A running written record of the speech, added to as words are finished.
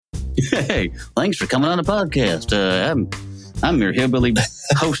Hey, thanks for coming on the podcast. I'm your hillbilly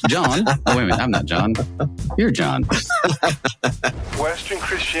host, John. Oh, wait a minute. I'm not John. You're John. Western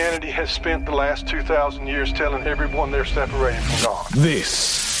Christianity has spent the last 2,000 years telling everyone they're separated from God.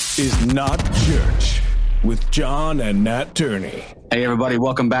 This is Not Church with John and Nat Turney. Hey, everybody.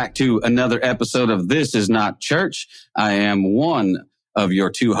 Welcome back to another episode of This Is Not Church. I am one of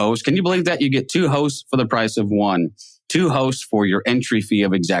your two hosts. Can you believe that? You get two hosts for the price of one. Two hosts for your entry fee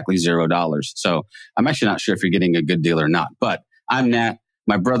of exactly $0. So I'm actually not sure if you're getting a good deal or not, but I'm Nat.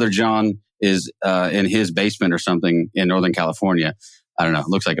 My brother John is in his basement or something in Northern California. I don't know. It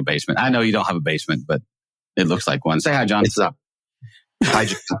looks like a basement. I know you don't have a basement, but it looks like one. Say hi, John. What's up? Hi,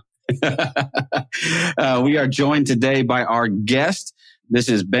 John. We are joined today by our guest. This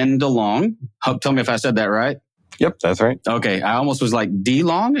is Ben DeLong. Tell me if I said that right. Yep, that's right. Okay, I almost was like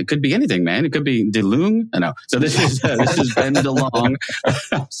DeLong. It could be anything, man. It could be DeLong. No. So this is Ben DeLong.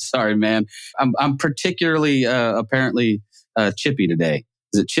 Sorry, man. I'm particularly apparently chippy today.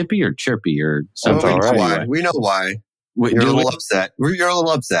 Is it chippy or chirpy or something? Why. We know why. You're a little upset. You're a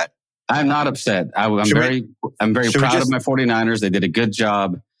little upset. I'm not upset. I'm very proud of my 49ers. They did a good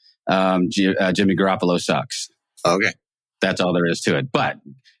job. Jimmy Garoppolo sucks. Okay, that's all there is to it. But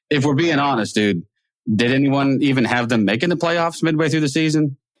if we're being honest, dude. Did anyone even have them making the playoffs midway through the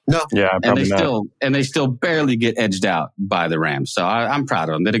season? No. Yeah, and they still barely get edged out by the Rams. So I'm proud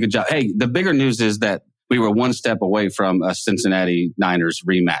of them. They did a good job. Hey, the bigger news is that we were one step away from a Cincinnati Niners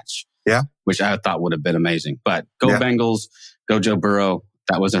rematch. Yeah. Which I thought would have been amazing. But go Bengals, go Joe Burrow.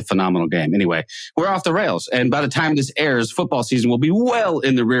 That was a phenomenal game. Anyway, we're off the rails. And by the time this airs, football season will be well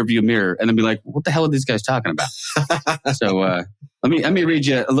in the rearview mirror. And they'll be like, what the hell are these guys talking about? So let me read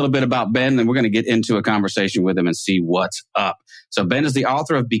you a little bit about Ben, and we're going to get into a conversation with him and see what's up. So Ben is the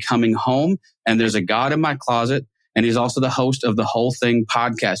author of Becoming Home and There's a God in My Closet. And he's also the host of the Whole Thing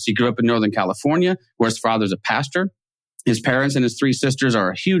podcast. He grew up in Northern California, where his father's a pastor. His parents and his three sisters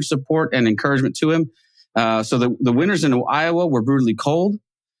are a huge support and encouragement to him. So the winters in Iowa were brutally cold,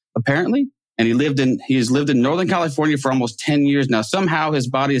 apparently, and he has lived in Northern California for almost 10 years now. Somehow his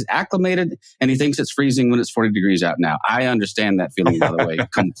body is acclimated, and he thinks it's freezing when it's 40 degrees out now. I understand that feeling, by the way.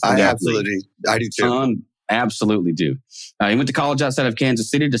 I do too. Absolutely do. He went to college outside of Kansas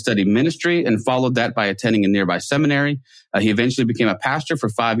City to study ministry and followed that by attending a nearby seminary. He eventually became a pastor for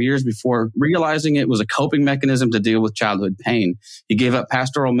 5 years before realizing it was a coping mechanism to deal with childhood pain. He gave up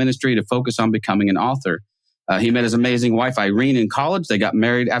pastoral ministry to focus on becoming an author. He met his amazing wife, Irene, in college. They got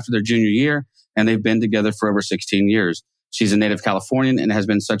married after their junior year, and they've been together for over 16 years. She's a native Californian and has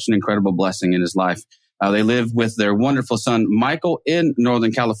been such an incredible blessing in his life. They live with their wonderful son, Michael, in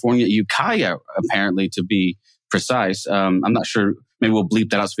Northern California, Ukiah, apparently, to be precise. I'm not sure. Maybe we'll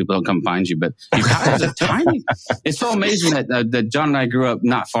bleep that out so people don't come find you. But Ukiah is a tiny... It's so amazing that John and I grew up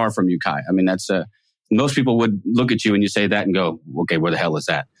not far from Ukiah. I mean, that's... most people would look at you and you say that and go, okay, where the hell is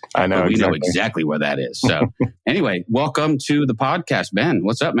that? I know. But we know exactly where that is. So anyway, welcome to the podcast, Ben.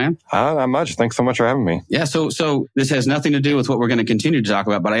 What's up, man? Not much. Thanks so much for having me. Yeah. So this has nothing to do with what we're going to continue to talk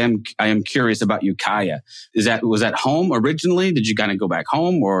about, but I am curious about Ukiah. Was that home originally? Did you kind of go back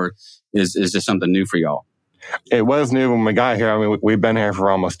home, or is this something new for y'all? It was new when we got here. I mean, we've been here for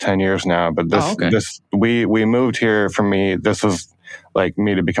almost 10 years now, but we moved here for me. This was like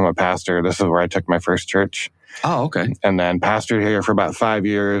me to become a pastor. This is where I took my first church. Oh, okay. And then pastored here for about 5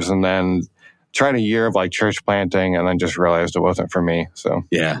 years, and then tried a year of like church planting, and then just realized it wasn't for me. So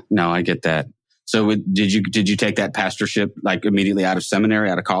yeah, no, I get that. So did you take that pastorship like immediately out of seminary,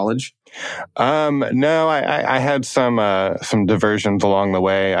 out of college? No, I had some diversions along the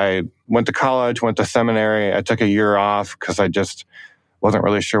way. I went to college, went to seminary. I took a year off because I just wasn't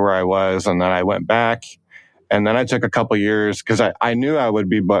really sure where I was, and then I went back. And then I took a couple years because I knew I would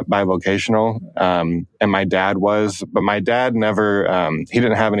be bivocational, and my dad was, but my dad never, he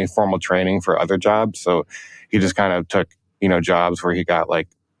didn't have any formal training for other jobs. So he just kind of took, jobs where he got like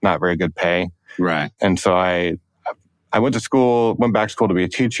not very good pay. Right. And so I went back to school to be a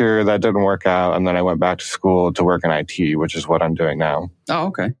teacher. That didn't work out. And then I went back to school to work in IT, which is what I'm doing now. Oh,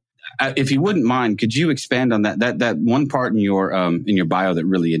 okay. If you wouldn't mind, could you expand on that? That one part in your bio that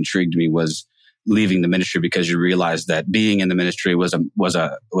really intrigued me was leaving the ministry because you realized that being in the ministry was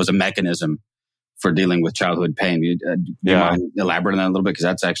a mechanism for dealing with childhood pain. Do you mind elaborating on that a little bit? Because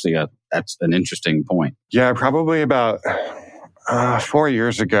that's actually that's an interesting point. Yeah, probably about 4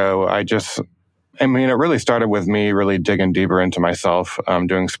 years ago, it really started with me really digging deeper into myself,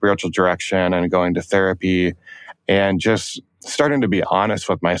 doing spiritual direction and going to therapy, and just starting to be honest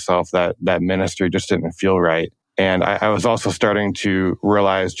with myself that ministry just didn't feel right. And I was also starting to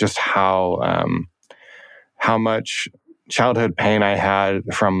realize just how much childhood pain I had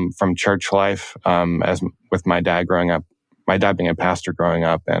from church life, as with my dad growing up, my dad being a pastor growing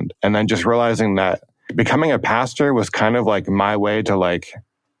up, and then just realizing that becoming a pastor was kind of like my way to like,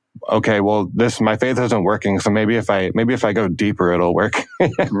 okay, well, my faith isn't working, so maybe if I go deeper, it'll work.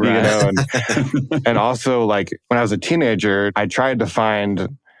 Right. And also, like, when I was a teenager, I tried to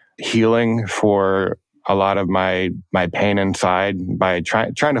find healing for a lot of my pain inside by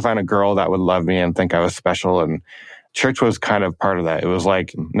trying to find a girl that would love me and think I was special. And church was kind of part of that. It was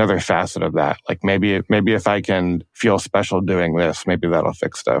like another facet of that. Like, maybe if I can feel special doing this, maybe that'll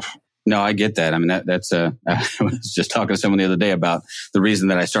fix stuff. No, I get that. I mean, that's I was just talking to someone the other day about the reason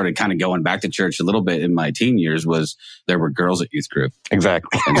that I started kind of going back to church a little bit in my teen years was there were girls at youth group.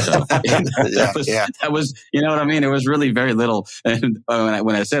 Exactly. And so that was, you know what I mean? It was really very little. And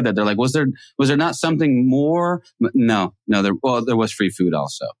when I said that, they're like, was there not something more? No, there was free food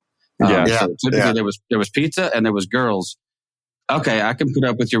also. So typically there was pizza and there was girls. Okay, I can put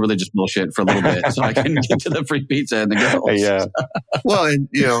up with your religious bullshit for a little bit so I can get to the free pizza and the girls. Yeah. Well, and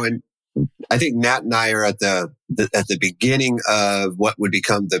I think Nat and I are at the beginning of what would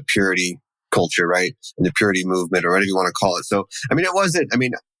become the purity culture, right? And the purity movement, or whatever you want to call it. So, I mean, it wasn't. I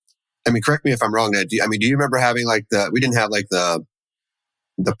mean, correct me if I'm wrong, Nat. Do you remember having like we didn't have like the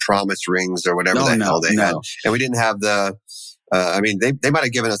promise rings or whatever hell they had, and we didn't have the. They might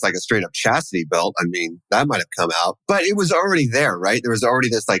have given us like a straight up chastity belt. I mean, that might have come out, but it was already there, right? There was already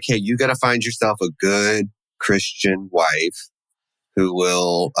this like, hey, you got to find yourself a good Christian wife who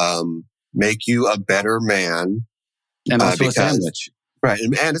will make you a better man, and also a sandwich, right?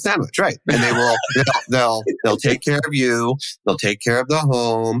 And a sandwich, right? And they will they'll take care of you. They'll take care of the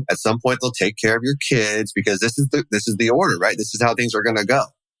home. At some point, they'll take care of your kids, because this is the order, right? This is how things are going to go.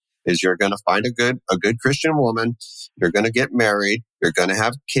 Is you're going to find a good Christian woman, you're going to get married, you're going to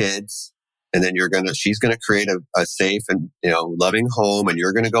have kids, and then she's going to create a safe and loving home, and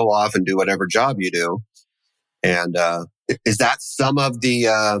you're going to go off and do whatever job you do. And is that some of the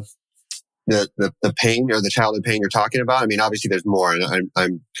pain or the childhood pain you're talking about? I mean, obviously there's more, and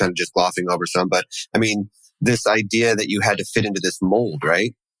I'm kind of just glossing over some, but I mean, this idea that you had to fit into this mold,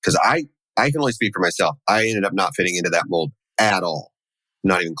 right? Because I can only speak for myself. I ended up not fitting into that mold at all.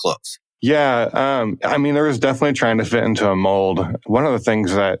 Not even close. Yeah. I mean, there was definitely trying to fit into a mold. One of the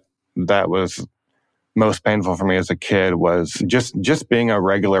things that was most painful for me as a kid was just being a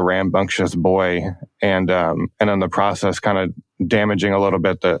regular rambunctious boy, and in the process kind of damaging a little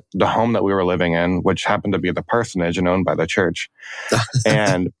bit the home that we were living in, which happened to be the parsonage and owned by the church.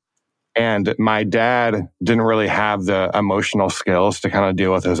 And my dad didn't really have the emotional skills to kind of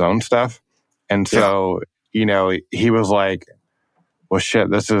deal with his own stuff. And so, he was like, well, shit,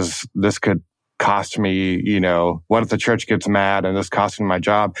 this could cost me, what if the church gets mad and this costs me my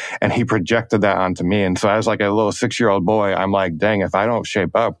job? And he projected that onto me. And so as like a little 6-year-old boy, I'm like, dang, if I don't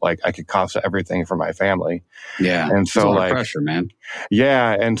shape up, like I could cost everything for my family. Yeah. And so like pressure, man.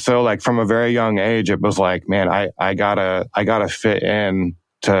 Yeah. And so like from a very young age, it was like, man, I gotta fit in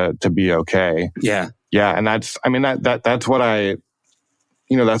to be okay. Yeah. Yeah. And that's what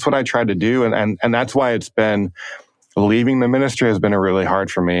that's what I tried to do. And that's why it's been, leaving the ministry has been really hard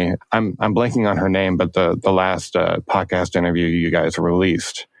for me. I'm blanking on her name, but the last podcast interview you guys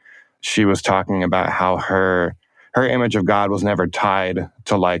released, she was talking about how her image of God was never tied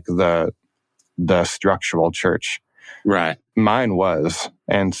to like the structural church. Right. Mine was.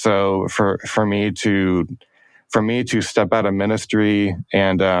 And so for me to step out of ministry,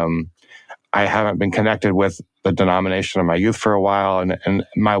 and I haven't been connected with the denomination of my youth for a while, and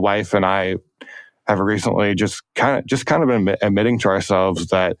my wife and I have recently just kind of been admitting to ourselves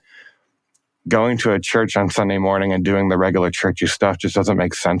that going to a church on Sunday morning and doing the regular churchy stuff just doesn't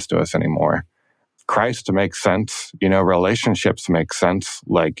make sense to us anymore. Christ makes sense, relationships make sense,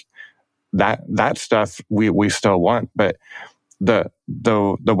 like that stuff we still want, but the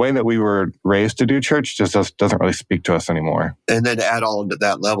way that we were raised to do church just doesn't really speak to us anymore. And then to add all to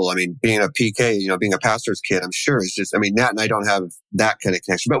that level, I mean, being a PK, being a pastor's kid, I'm sure it's just, I mean, Nat and I don't have that kind of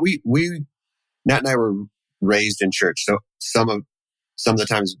connection, but Nat and I were raised in church. So some of the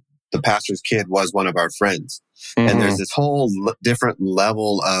times the pastor's kid was one of our friends. Mm-hmm. And there's this whole different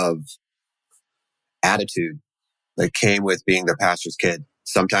level of attitude that came with being the pastor's kid.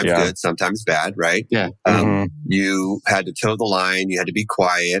 Sometimes good, sometimes bad, right? Yeah. You had to toe the line. You had to be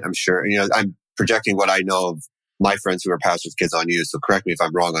quiet. I'm sure, I'm projecting what I know of my friends who are pastors' kids on you. So correct me if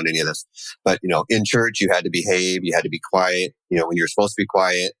I'm wrong on any of this. But, in church, you had to behave. You had to be quiet. When you're supposed to be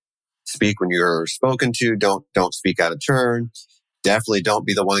quiet. Speak when you're spoken to. Don't speak out of turn. Definitely don't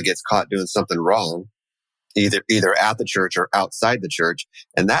be the one that gets caught doing something wrong. either at the church or outside the church.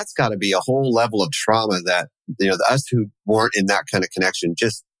 And that's got to be a whole level of trauma that, us who weren't in that kind of connection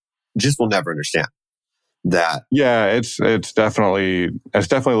just will never understand that. Yeah, it's definitely a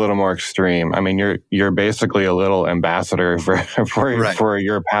little more extreme. I mean, you're basically a little ambassador for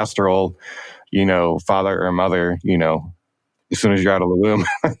your pastoral, father or mother, as soon as you're out of the womb.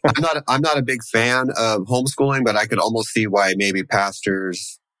 I'm not a big fan of homeschooling, but I could almost see why maybe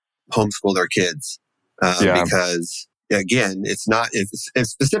pastors homeschool their kids. Because again, it's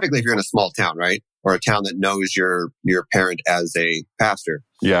specifically if you're in a small town, right? Or a town that knows your parent as a pastor.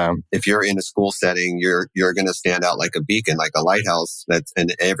 Yeah. If you're in a school setting, you're going to stand out like a beacon, like a lighthouse.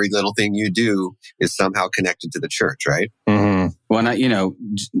 And every little thing you do is somehow connected to the church, right? Mm-hmm. Well,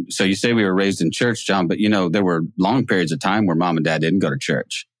 so you say we were raised in church, John, but there were long periods of time where mom and dad didn't go to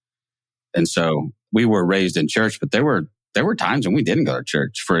church. And so we were raised in church, but there were times when we didn't go to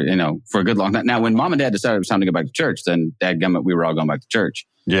church for a good long time. Now, when mom and dad decided it was time to go back to church, then we were all going back to church.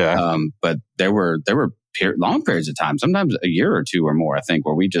 Yeah. But there were long periods of time, sometimes a year or two or more, I think,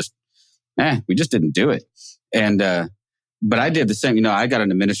 where we just didn't do it. And, but I did the same. I got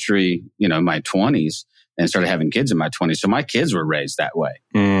into ministry, in my 20s and started having kids in my 20s. So my kids were raised that way.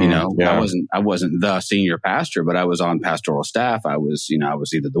 Yeah. I wasn't the senior pastor, but I was on pastoral staff. I was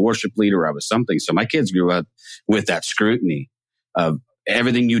either the worship leader or I was something. So my kids grew up with that scrutiny of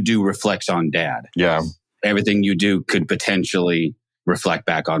everything you do reflects on dad. Yeah. Everything you do could potentially reflect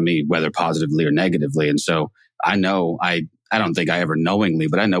back on me, whether positively or negatively. And so I know, I don't think I ever knowingly,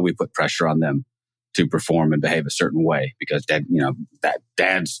 but I know we put pressure on them to perform and behave a certain way because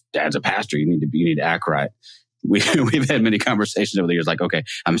dad's a pastor. You need to act right. We've had many conversations over the years, like, okay,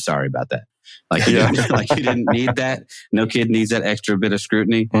 I'm sorry about that. Like you didn't need that. No kid needs that extra bit of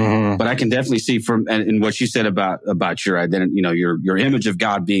scrutiny. Mm-hmm. But I can definitely see and what you said about your identity, your image of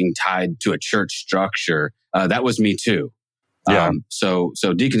God being tied to a church structure. That was me too. Yeah. So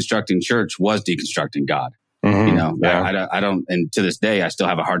deconstructing church was deconstructing God. Mm-hmm. I don't, and to this day, I still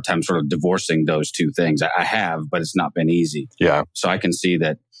have a hard time sort of divorcing those two things. I have, but it's not been easy. Yeah. So I can see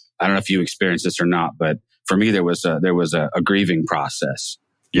that. I don't know if you experienced this or not, but for me, there was a grieving process.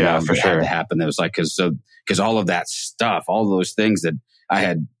 Yeah, for sure. Had to happen. It was like, because all of that stuff, all of those things that I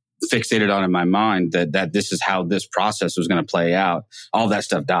had fixated on in my mind that this is how this process was going to play out. All that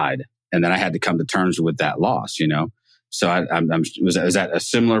stuff died. And then I had to come to terms with that loss, So was that a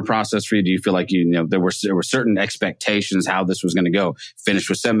similar process for you? Do you feel like there were certain expectations how this was going to go? Finish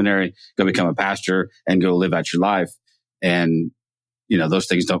with seminary, go become a pastor, and go live out your life, and those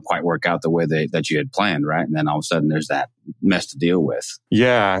things don't quite work out the way that you had planned, right? And then all of a sudden, there's that mess to deal with.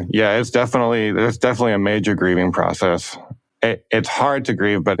 Yeah. There's definitely a major grieving process. It's hard to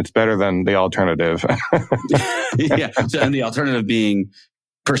grieve, but it's better than the alternative. Yeah, and the alternative being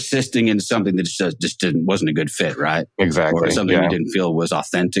persisting in something that just wasn't a good fit, right? Exactly. Or something you didn't feel was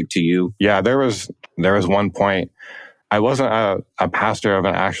authentic to you. Yeah, there was one point. I wasn't a pastor of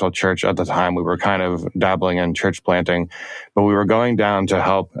an actual church at the time. We were kind of dabbling in church planting, but we were going down to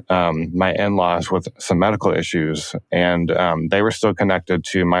help my in-laws with some medical issues, and they were still connected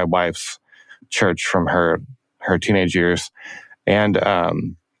to my wife's church from her teenage years, and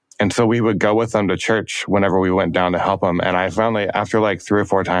so we would go with them to church whenever we went down to help them. And I finally, after like 3 or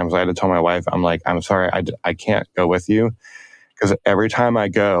 4 times, I had to tell my wife, I'm like, I'm sorry, I can't go with you. Because every time I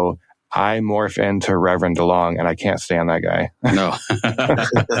go, I morph into Reverend DeLong and I can't stand that guy. No.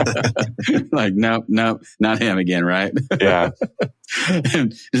 Like, no, not him again, right? Yeah.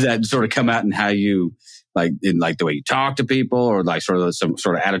 And does that sort of come out in how you, like, in like the way you talk to people, or like sort of some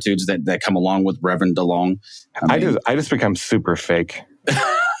sort of attitudes that come along with Reverend DeLong? I just become super fake.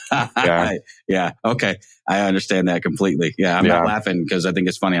 Yeah. Yeah. Okay. I understand that completely. Yeah. I'm not laughing because I think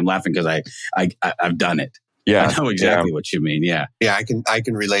it's funny. I'm laughing because I've done it. Yeah. I know exactly what you mean. Yeah. Yeah. I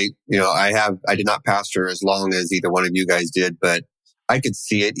can relate. I did not pastor as long as either one of you guys did, but I could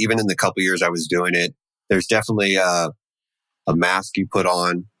see it even in the couple years I was doing it. There's definitely a mask you put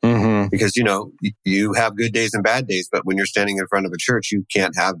on because, you have good days and bad days, but when you're standing in front of a church, you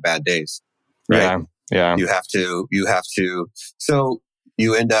can't have bad days. Right. Yeah. You have to. So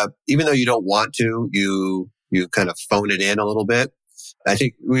you end up, even though you don't want to, you kind of phone it in a little bit. I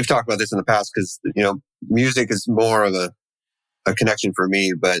think we've talked about this in the past because, music is more of a connection for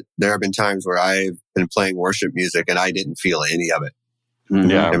me, but there have been times where I've been playing worship music and I didn't feel any of it.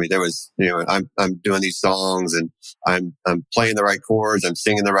 Yeah. I mean, there was, I'm doing these songs and I'm playing the right chords. I'm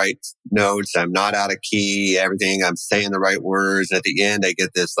singing the right notes. I'm not out of key, everything. I'm saying the right words. And at the end, I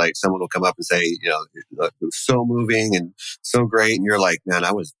get this, like, someone will come up and say, it was so moving and so great. And you're like, man,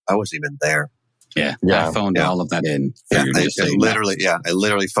 I wasn't even there. Yeah. I phoned all of that in. I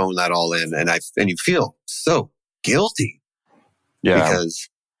literally phoned that all in, and you feel so guilty. Yeah. Because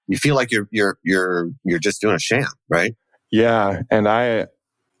you feel like you're just doing a sham, right? Yeah. And I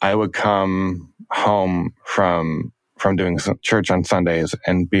would come home from doing church on Sundays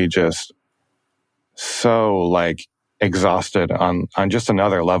and be just so like exhausted on just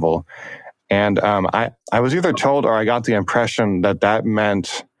another level. And I was either told or I got the impression that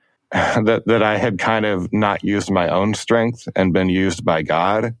meant that I had kind of not used my own strength and been used by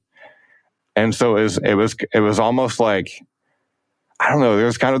God. And so it was almost like, I don't know,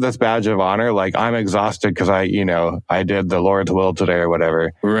 there's kind of this badge of honor, like I'm exhausted because I did the Lord's will today or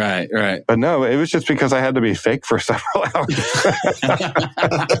whatever. Right. But no, it was just because I had to be fake for several hours.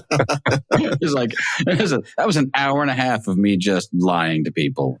 That was an hour and a half of me just lying to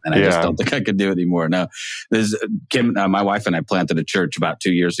people. And I just don't think I could do it anymore. No, Kim, my wife and I planted a church about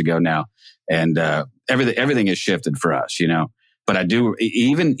 2 years ago now. And everything has shifted for us, But I do,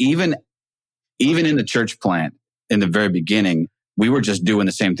 even in the church plant in the very beginning, we were just doing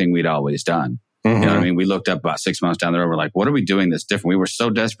the same thing we'd always done. Mm-hmm. You know what I mean? We looked up about 6 months down the road. We're like, what are we doing that's different? We were so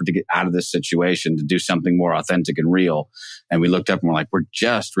desperate to get out of this situation, to do something more authentic and real. And we looked up and we're like, we're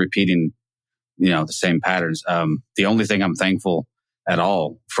just repeating, the same patterns. The only thing I'm thankful at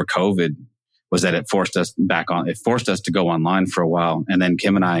all for COVID was that it forced us to go online for a while. And then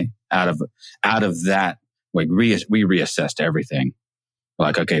Kim and I, out of that, like we reassessed everything.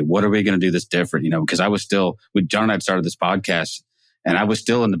 Like, okay, what are we going to do this different? Because I was still, John and I had started this podcast, and I was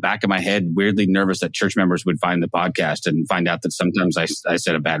still in the back of my head weirdly nervous that church members would find the podcast and find out that sometimes I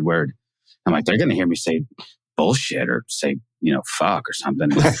said a bad word. I'm like, they're going to hear me say bullshit or say, fuck or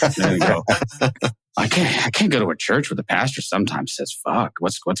something. And then go, I can't go to a church where the pastor sometimes says fuck.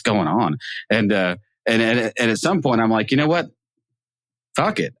 What's going on? And at some point I'm like, you know what?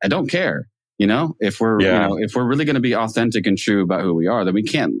 Fuck it. I don't care. If we're really going to be authentic and true about who we are, then we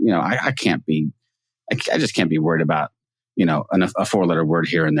can't, I just can't be worried about, a 4-letter word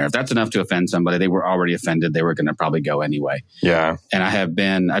here and there. If that's enough to offend somebody, they were already offended. They were going to probably go anyway. Yeah. And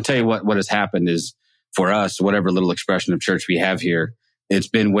I tell you what has happened is, for us, whatever little expression of church we have here, it's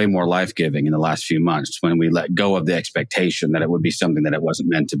been way more life-giving in the last few months when we let go of the expectation that it would be something that it wasn't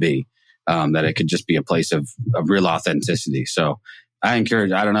meant to be, that it could just be a place of real authenticity. So I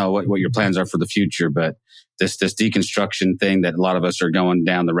encourage, I don't know what your plans are for the future, but this deconstruction thing that a lot of us are going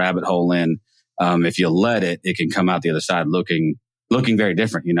down the rabbit hole in, if you let it can come out the other side looking very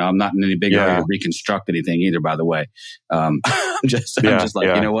different. I'm not in any big hurry to reconstruct anything either, by the way. I'm just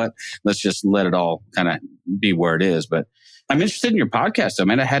like, you know what? Let's just let it all kind of be where it is. But I'm interested in your podcast. I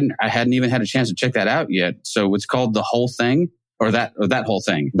mean, I hadn't even had a chance to check that out yet. So it's called The Whole Thing, or that whole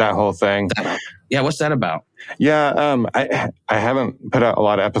thing. That whole thing. Yeah. What's that about? Yeah. I haven't put out a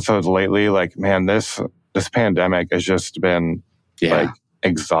lot of episodes lately. Like, man, this pandemic has just been like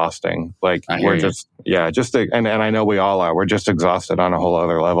exhausting. Like we're just, and I know we all are. We're just exhausted on a whole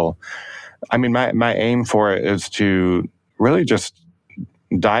other level. I mean, my aim for it is to really just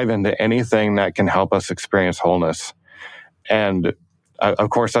dive into anything that can help us experience wholeness. And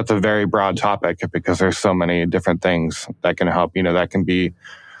of course, that's a very broad topic because there's so many different things that can help. That can be,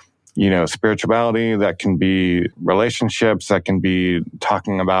 spirituality, that can be relationships, that can be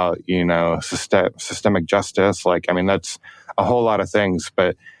talking about, systemic justice. Like, I mean, that's a whole lot of things.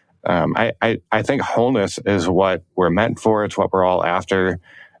 But I think wholeness is what we're meant for. It's what we're all after.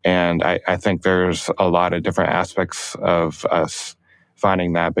 And I think there's a lot of different aspects of us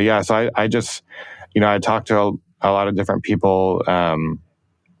finding that. But yeah, so I just, I talked to a lot of different people,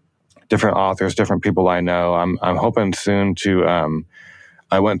 different authors, different people I know. I'm hoping soon to,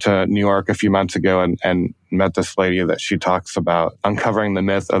 I went to New York a few months ago and met this lady that she talks about uncovering the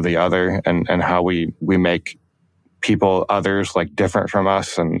myth of the other and how we make people, others, like different from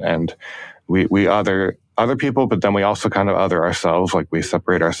us. And we other people, but then we also kind of other ourselves, like we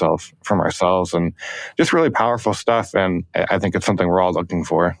separate ourselves from ourselves, and just really powerful stuff. And I think it's something we're all looking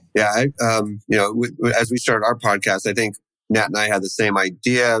for. Yeah. As we started our podcast, I think Nat and I had the same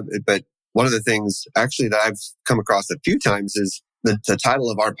idea, but one of the things actually that I've come across a few times is the title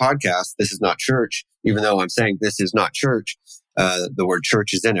of our podcast, This Is Not Church. Even though I'm saying this is not church, the word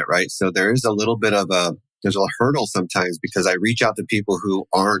church is in it, right? So there is a little bit of there's a hurdle sometimes because I reach out to people who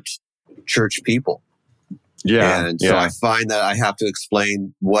aren't church people. Yeah. And so I find that I have to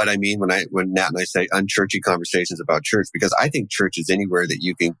explain what I mean when Nat and I say unchurchy conversations about church, because I think church is anywhere that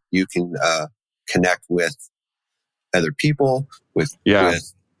you can connect with other people, with the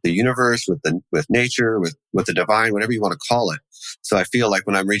universe, with nature, with the divine, whatever you want to call it. So I feel like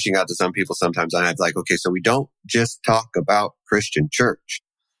when I'm reaching out to some people, sometimes I'm like, okay, so we don't just talk about Christian church,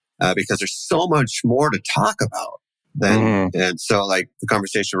 because there's so much more to talk about. And so like the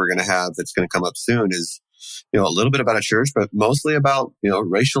conversation we're going to have that's going to come up soon is a little bit about a church, but mostly about,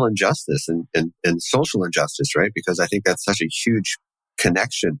 racial injustice and social injustice, right? Because I think that's such a huge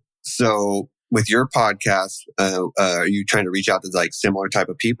connection. So with your podcast, are you trying to reach out to like similar type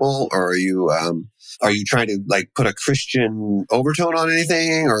of people, or are you trying to like put a Christian overtone on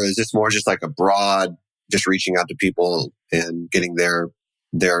anything, or is this more just like a broad, just reaching out to people and getting their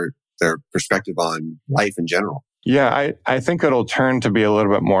perspective on life in general? Yeah, I think it'll turn to be a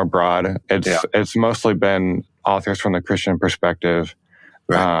little bit more broad. It's mostly been authors from the Christian perspective.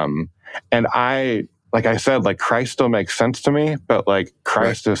 Right. And like I said, like Christ still makes sense to me, but like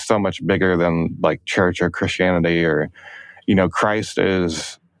Christ is so much bigger than like church or Christianity or, Christ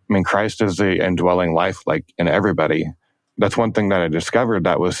is the indwelling life like in everybody. That's one thing that I discovered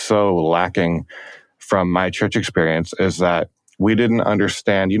that was so lacking from my church experience is that we didn't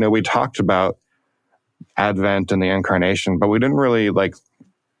understand, we talked about Advent and the incarnation, but we didn't really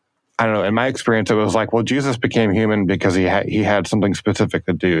I don't know. In my experience, it was like, well, Jesus became human because he had something specific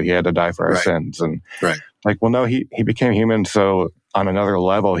to do. He had to die for our sins. And like, well, no, he became human. So on another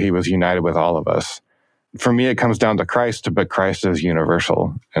level, he was united with all of us. For me, it comes down to Christ, but Christ is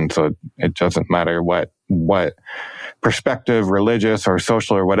universal. And so it doesn't matter what perspective, religious or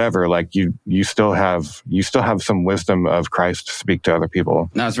social or whatever, like you still have some wisdom of Christ to speak to other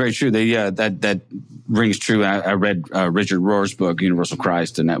people. No, it's very true. That rings true. I read Richard Rohr's book, Universal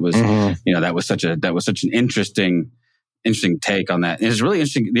Christ, and that was that was such an interesting take on that. And it's really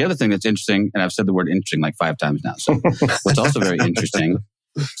interesting. The other thing that's interesting, and I've said the word interesting like 5 times now. So what's also very interesting.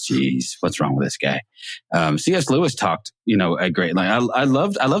 Jeez, what's wrong with this guy? C.S. Lewis talked, a great line. I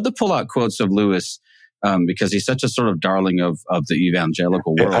love to pull out quotes of Lewis. Because he's such a sort of darling of the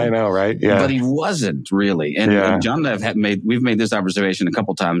evangelical world. I know, right? Yeah. But he wasn't really. And John and I we've made this observation a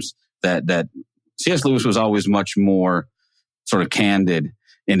couple times that C.S. Lewis was always much more sort of candid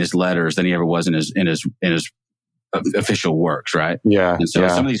in his letters than he ever was in his official works, right? Yeah. And so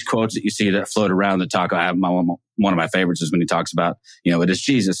some of these quotes that you see that float around that talk, one of my favorites is when he talks about, it is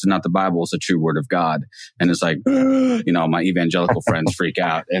Jesus and not the Bible, it's the true word of God. And it's like, my evangelical friends freak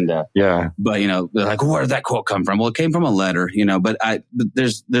out. And, but they're like, where did that quote come from? Well, it came from a letter, but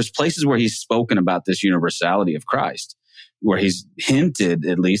there's places where he's spoken about this universality of Christ, where he's hinted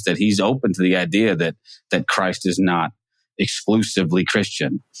at least that he's open to the idea that Christ is not exclusively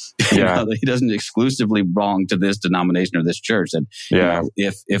Christian. That he doesn't exclusively belong to this denomination or this church. And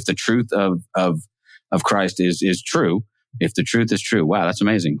if the truth of Christ is true, if the truth is true, wow, that's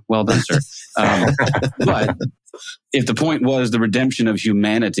amazing. Well done, sir. But if the point was the redemption of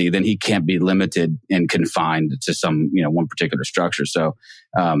humanity, then he can't be limited and confined to some, one particular structure. So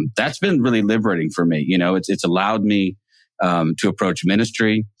that's been really liberating for me. It's allowed me to approach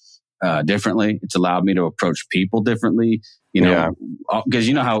ministry differently. It's allowed me to approach people differently, because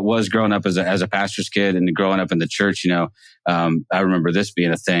how it was growing up as a pastor's kid and growing up in the church, I remember this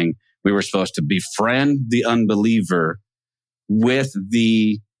being a thing. We were supposed to befriend the unbeliever with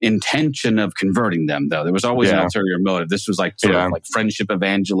the intention of converting them, though. There was always an ulterior motive. This was like sort of like friendship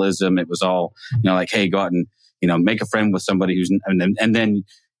evangelism. It was all, like, hey, go out and, make a friend with somebody who's, and then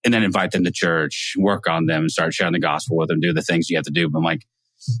invite them to church, work on them, start sharing the gospel with them, do the things you have to do. But I'm like,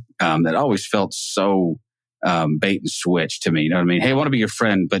 that always felt so bait and switch to me. You know what I mean? Hey, I want to be your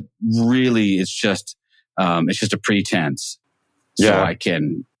friend, but really it's just a pretense. So I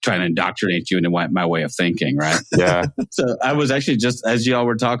can try and indoctrinate you into my way of thinking, right? Yeah. So I was actually just, as y'all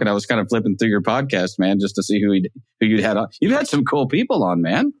were talking, I was kind of flipping through your podcast, man, just to see who you'd had on. You've had some cool people on,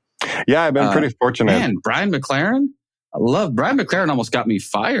 man. Yeah, I've been pretty fortunate. Man, Brian McLaren. I love Brian McLaren. Almost got me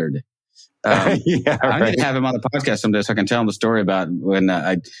fired. I need to have him on the podcast someday so I can tell him the story about when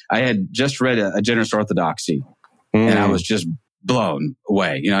I had just read a Generous Orthodoxy, and I was just blown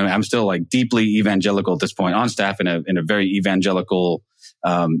away. I'm still like deeply evangelical at this point, on staff in a very evangelical,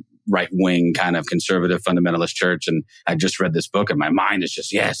 right wing kind of conservative fundamentalist church. And I just read this book and my mind is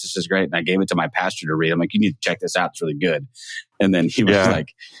just, yes, this is great. And I gave it to my pastor to read. I'm like, you need to check this out. It's really good. And then he was like,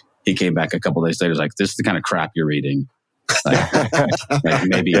 he came back a couple of days later, was like, this is the kind of crap you're reading. Like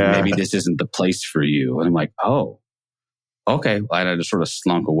maybe this isn't the place for you. And I'm like, oh, okay. Well, I just sort of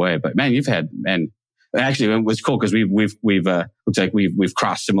slunk away. But man, actually, it was cool because we've looks like we've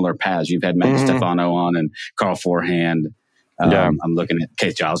crossed similar paths. You've had Megan Stefano on and Carl Forehand. I'm looking at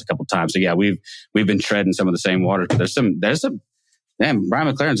Keith Giles a couple of times. So yeah, we've been treading some of the same water. There's some. Damn, Brian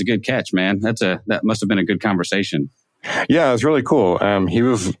McLaren's a good catch, man. That must have been a good conversation. Yeah, it was really cool. He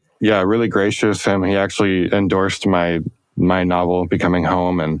was really gracious. He actually endorsed my novel Becoming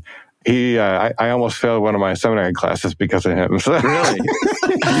Home, and he I almost failed one of my seminary classes because of him. So. Really?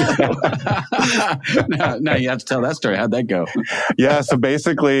 No, you have to tell that story. How'd that go? Yeah, so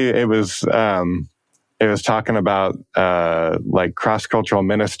basically it was it was talking about like cross-cultural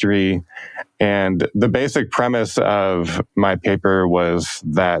ministry. And the basic premise of my paper was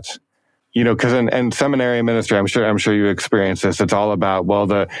that, you know, because in seminary ministry, I'm sure you experience this. It's all about, well,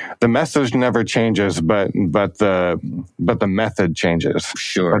 the message never changes, but the method changes.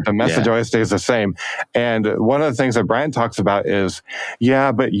 Sure. But the message always stays the same. And one of the things that Brian talks about is,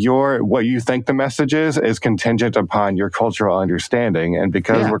 but what you think the message is contingent upon your cultural understanding. And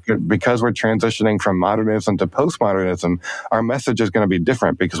because we're transitioning from modernism to postmodernism, our message is going to be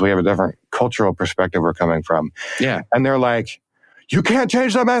different because we have a different cultural perspective we're coming from. Yeah. And they're like, you can't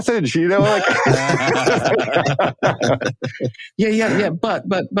change the message, you know, like. Yeah. But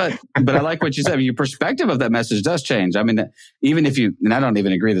I like what you said. Your perspective of that message does change. I mean, even if and I don't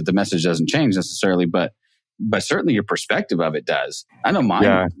even agree that the message doesn't change necessarily, but certainly your perspective of it does. I know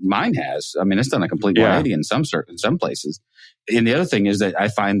mine has. I mean, it's done a complete 180 in some places. And the other thing is that I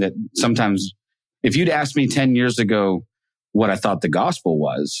find that sometimes if you'd asked me 10 years ago what I thought the gospel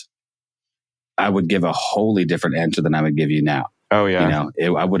was, I would give a wholly different answer than I would give you now. Oh, yeah. You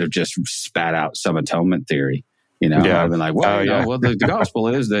know, I would have just spat out some atonement theory. You know, I've been like, well, the gospel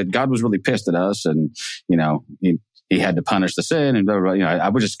is that God was really pissed at us, and you know, he had to punish the sin, and blah, blah, blah. You know, I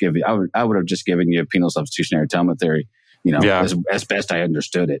would have just given you a penal substitutionary atonement theory. You know, as best I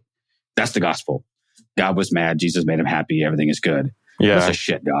understood it. That's the gospel. God was mad. Jesus made him happy. Everything is good. Yeah, that's a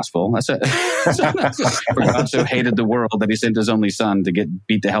shit gospel. For God so hated the world that he sent his only son to get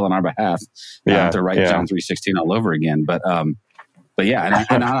beat to hell on our behalf. To write John 3:16 all over again. But yeah,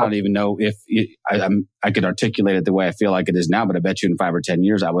 and I don't even know if I could articulate it the way I feel like it is now, but I bet you in 5 or 10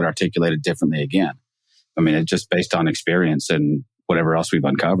 years, I would articulate it differently again. I mean, it's just based on experience and whatever else we've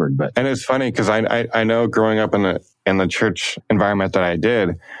uncovered. And it's funny because I know growing up in the church environment that I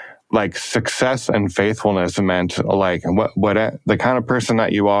did, like success and faithfulness meant like what the kind of person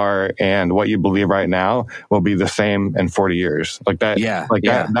that you are and what you believe right now will be the same in 40 years. Like that,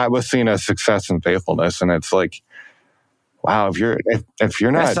 that was seen as success and faithfulness. And it's like, wow, if you're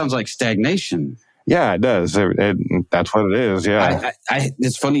not, that sounds like stagnation. Yeah, it does. That's what it is. Yeah.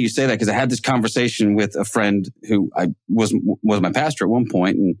 It's funny you say that because I had this conversation with a friend who was my pastor at one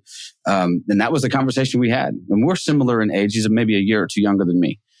point, and that was the conversation we had. And we're similar in age. He's maybe a year or two younger than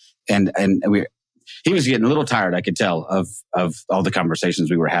me, and he was getting a little tired. I could tell of all the conversations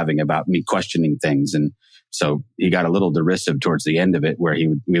we were having about me questioning things, and so he got a little derisive towards the end of it, where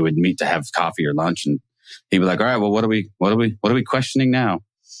we would meet to have coffee or lunch, and he'd be like, "All right, well, what are we questioning now?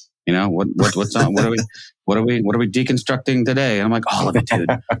 You know, what's on? What are we deconstructing today?" And I'm like, "All of it, dude,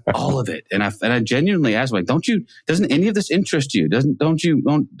 all of it." And I genuinely asked, like, doesn't any of this interest you? Don't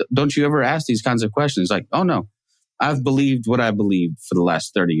you ever ask these kinds of questions? Like, oh no, I've believed what I believed for the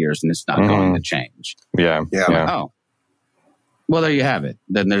last 30 years, and it's not going to change. Yeah. Oh, well, there you have it.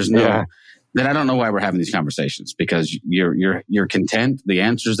 Then there's no. Yeah. Then I don't know why we're having these conversations, because you're content. The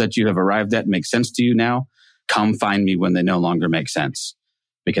answers that you have arrived at make sense to you now. Come find me when they no longer make sense.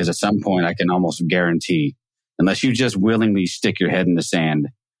 Because at some point I can almost guarantee, unless you just willingly stick your head in the sand,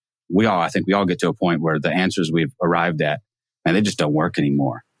 I think we all get to a point where the answers we've arrived at, and they just don't work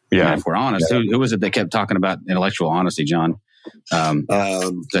anymore. Yeah. And if we're honest, who was it that kept talking about intellectual honesty, John? Is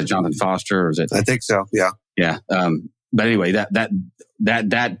that Jonathan Foster, or is it? I think so. Yeah. Yeah. But anyway,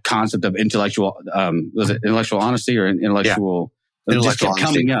 that concept of intellectual, was it intellectual honesty or intellectual? Yeah. Just kept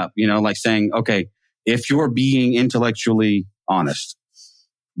coming up, like saying, okay, if you're being intellectually honest,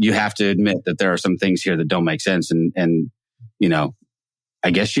 you have to admit that there are some things here that don't make sense. And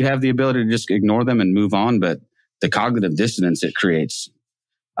I guess you have the ability to just ignore them and move on. But the cognitive dissonance it creates,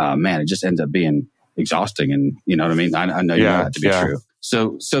 it just ends up being exhausting. And you know what I mean? I know you know that to be true.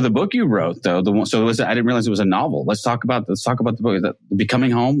 So the book you wrote, though, I didn't realize it was a novel. Let's talk about the book. The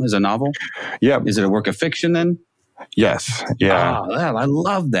Becoming Home is a novel. Yeah. Is it a work of fiction then? Yes. Yeah. Oh, I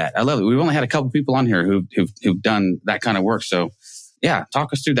love that. I love it. We've only had a couple people on here who've done that kind of work. So yeah,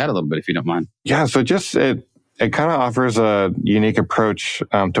 talk us through that a little bit if you don't mind. Yeah. So just it kind of offers a unique approach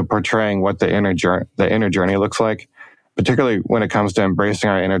to portraying what the inner journey looks like, particularly when it comes to embracing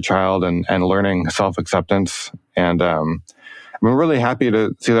our inner child and learning self-acceptance. And I'm really happy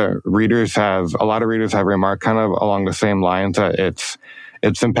to see that a lot of readers have remarked kind of along the same lines that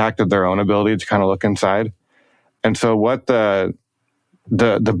it's impacted their own ability to kind of look inside. And so what the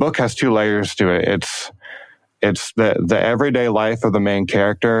book has two layers to it. It's the everyday life of the main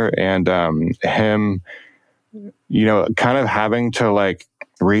character and him, kind of having to like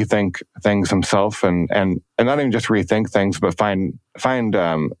rethink things himself and not even just rethink things, but find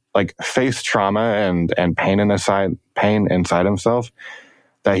like face trauma and pain inside himself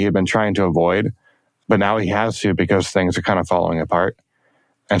that he had been trying to avoid, but now he has to because things are kind of falling apart.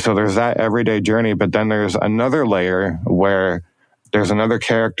 And so there's that everyday journey, but then there's another layer where there's another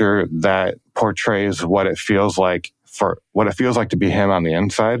character that portrays what it feels like to be him on the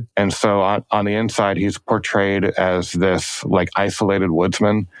inside. And so on the inside, he's portrayed as this like isolated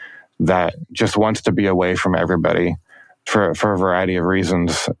woodsman that just wants to be away from everybody for a variety of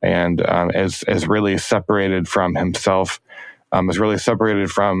reasons, and is really separated from himself, is really separated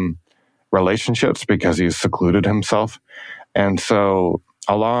from relationships because he's secluded himself. And so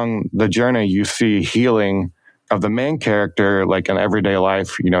along the journey, you see healing of the main character, like in everyday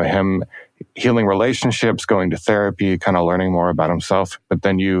life, him healing relationships, going to therapy, kind of learning more about himself. But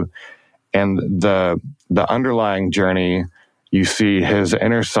then the underlying journey, you see his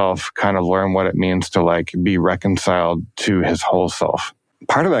inner self kind of learn what it means to like be reconciled to his whole self.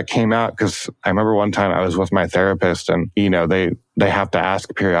 Part of that came out because I remember one time I was with my therapist, and, they have to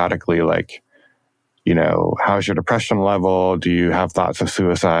ask periodically, like, how's your depression level? Do you have thoughts of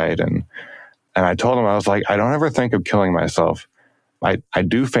suicide? And I told him, I was like, I don't ever think of killing myself. I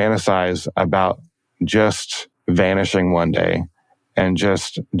do fantasize about just vanishing one day and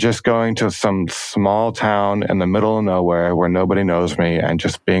just going to some small town in the middle of nowhere where nobody knows me and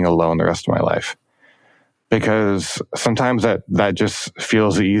just being alone the rest of my life. Because sometimes that just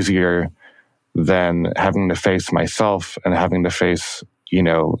feels easier than having to face myself and having to face,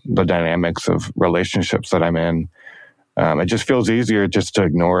 the dynamics of relationships that I'm in. It just feels easier just to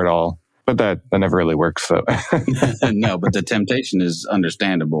ignore it all. But that never really works, so. No, but the temptation is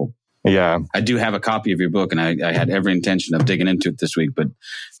understandable. Yeah. I do have a copy of your book, and I had every intention of digging into it this week, but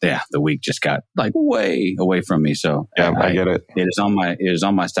yeah, the week just got like way away from me. So yeah, I get it. It is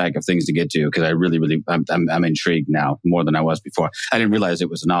on my stack of things to get to, because I really, I'm intrigued now more than I was before. I didn't realize it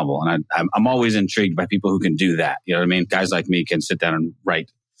was a novel, and I'm always intrigued by people who can do that. You know what I mean? Guys like me can sit down and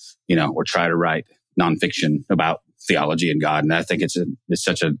write, or try to write nonfiction about theology and God. And I think it's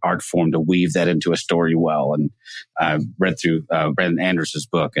such an art form to weave that into a story well. And I read through Brandon Anderson's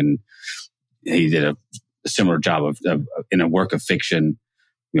book, and he did a similar job of in a work of fiction,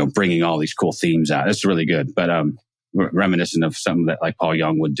 bringing all these cool themes out. It's really good, but reminiscent of something that like Paul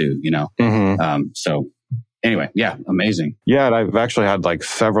Young would do, Mm-hmm. So anyway, yeah, amazing. Yeah, and I've actually had like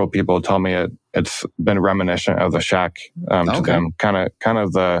several people tell me it's been reminiscent of The Shack to them, kind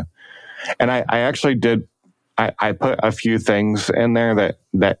of the. And I actually did. I put a few things in there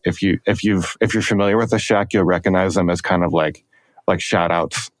that if you're familiar with The Shack, you'll recognize them as kind of like shout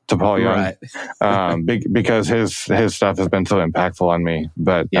outs to Paul Young, right. Because his stuff has been so impactful on me.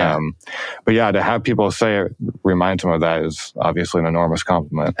 But yeah, to have people say it reminds him of that is obviously an enormous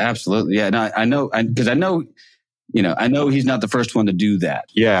compliment. Absolutely, yeah. No, I know, because I know he's not the first one to do that.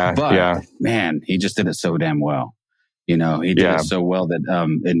 Yeah, but man, he just did it so damn well. He did it so well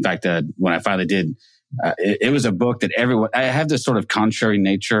that in fact, when I finally did. It was a book that I have this sort of contrary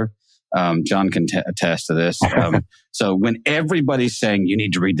nature. John can attest to this. So when everybody's saying you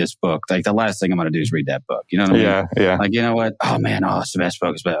need to read this book, like the last thing I'm going to do is read that book. You know what I mean? Yeah. Like, you know what? Oh man, it's the best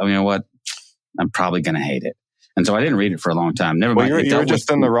book. But you know what? I'm probably going to hate it. And so I didn't read it for a long time. Never mind. You were just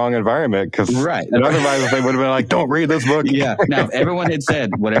in the wrong environment, because right. Otherwise they would have been like, don't read this book. Yeah. Now, if everyone had said,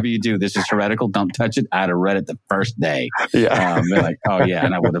 whatever you do, this is heretical, don't touch it, I'd have read it the first day. Yeah. They're like, oh yeah.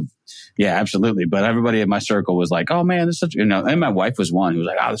 And I would have, yeah, absolutely. But everybody in my circle was like, oh man, this is such, and my wife was one who was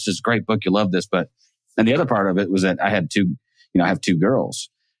like, oh, this is a great book. You love this. And the other part of it was that I had I have two girls,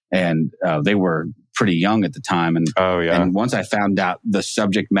 and they were pretty young at the time. And, and once I found out the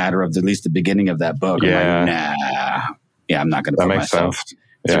subject matter of at least the beginning of that book, I'm like, nah. Yeah, I'm not going to put myself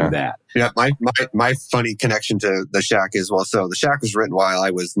through that. Yeah, my funny connection to The Shack is, well, so The Shack was written while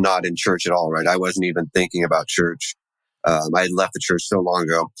I was not in church at all, right? I wasn't even thinking about church. I had left the church so long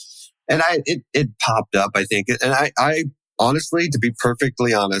ago. And it popped up, I think. And I honestly, to be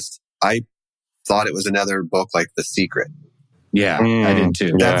perfectly honest, I thought it was another book like The Secret. Yeah, I did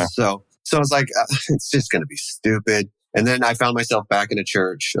too. So I was like, it's just going to be stupid. And then I found myself back in a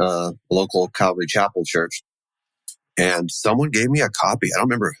church, local Calvary Chapel church. And someone gave me a copy. I don't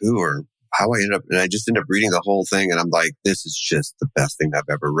remember who or how I ended up, and I just ended up reading the whole thing. And I'm like, this is just the best thing I've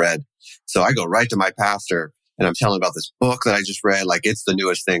ever read. So I go right to my pastor and I'm telling him about this book that I just read. Like, it's the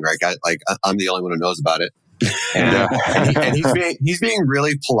newest thing, right? I'm the only one who knows about it. And he's being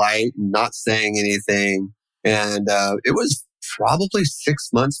really polite, not saying anything. And it was probably 6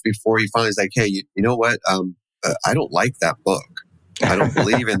 months before he finally was like, hey, you know what? I don't like that book. I don't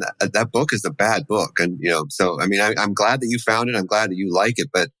believe in that. That book is a bad book. And, so, I mean, I'm glad that you found it. I'm glad that you like it,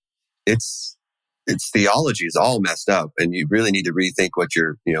 but its theology is all messed up, and you really need to rethink what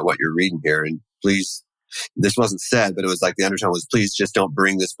you're reading here. And please this wasn't said, but it was like the undertone was, please just don't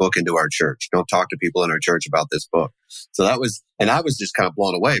bring this book into our church. Don't talk to people in our church about this book. So that was, and I was just kind of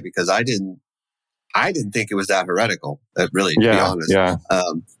blown away because I didn't think it was that heretical, really, to be honest. Yeah.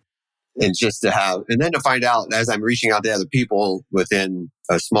 And just to have, and then to find out as I'm reaching out to other people within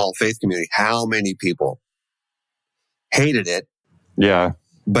a small faith community, how many people hated it,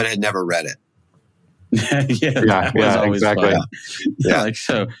 but had never read it. That was always exactly. fun. Like,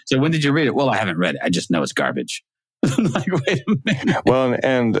 so when did you read it? Well, I haven't read it. I just know it's garbage. Like, wait a minute. Well,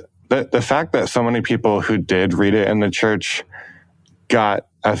 and the fact that so many people who did read it in the church got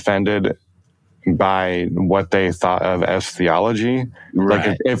offended by what they thought of as theology. Right.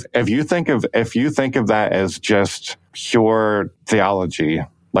 Like if you think of that as just pure theology,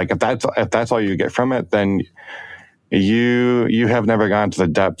 like if that's all you get from it, then you have never gone to the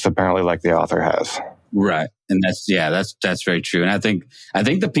depths apparently like the author has. Right. And that's very true. And I think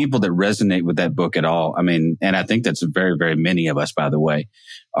the people that resonate with that book at all, I mean, and I think that's very, very many of us, by the way,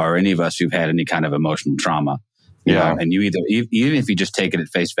 or any of us who've had any kind of emotional trauma. You know, and you even if you just take it at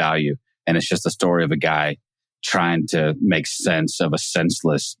face value, and it's just the story of a guy trying to make sense of a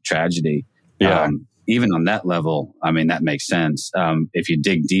senseless tragedy. Even on that level, I mean, that makes sense. If you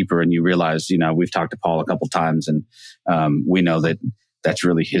dig deeper and you realize, you know, we've talked to Paul a couple times, and we know that that's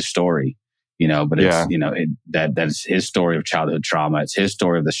really his story, you know, but it's, you know, that's his story of childhood trauma. It's his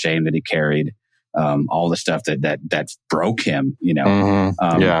story of the shame that he carried, all the stuff that broke him, you know,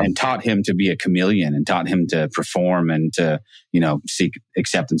 and taught him to be a chameleon and taught him to perform and to, you know, seek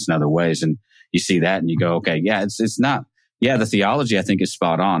acceptance in other ways. And you see that and you go, okay, it's not, the theology I think is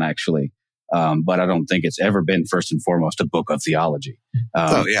spot on actually. But I don't think it's ever been first and foremost a book of theology.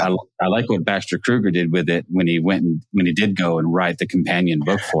 I like what Baxter Kruger did with it when he did go and write the companion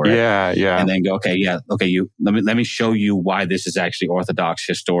book for it. And then go, let me show you why this is actually Orthodox,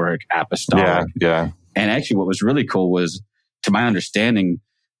 historic, apostolic. And actually what was really cool was, to my understanding,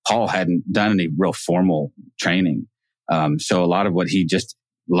 Paul hadn't done any real formal training. So a lot of what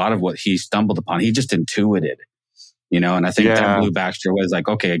he stumbled upon, he just intuited. You know, and I think that blew Baxter was like,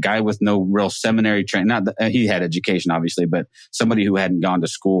 okay, a guy with no real seminary training, not that he had education, obviously, but somebody who hadn't gone to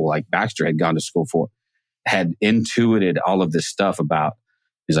school, like Baxter had gone to school for, had intuited all of this stuff about,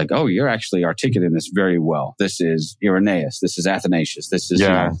 he's like, oh, you're actually articulating this very well. This is Irenaeus. This is Athanasius. This is, you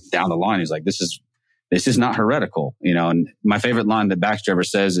know, down the line. He's like, this is not heretical, you know. And my favorite line that Baxter ever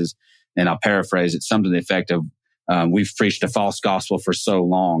says is, and I'll paraphrase it, something to the effect of, we've preached a false gospel for so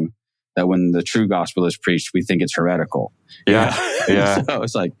long that when the true gospel is preached, we think it's heretical. So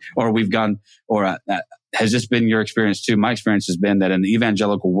it's like, has this been your experience too? My experience has been that in the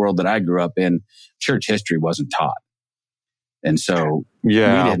evangelical world that I grew up in, church history wasn't taught. And so we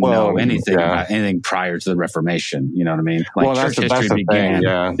didn't know anything about anything prior to the Reformation. You know what I mean? Like church history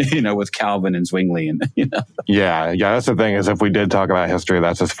began, you know, with Calvin and Zwingli and, you know. That's the thing is if we did talk about history,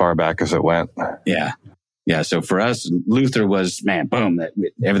 that's as far back as it went. Yeah. So for us, Luther was, boom,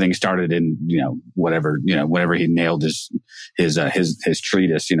 everything started in, whatever he nailed his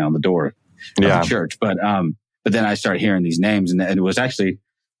treatise, on the door of the church. But then I started hearing these names and it was actually,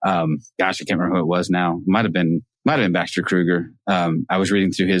 I can't remember who it was now. Might have been Baxter Kruger. I was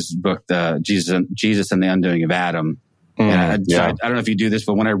reading through his book, Jesus and the Undoing of Adam. And I don't know if you do this,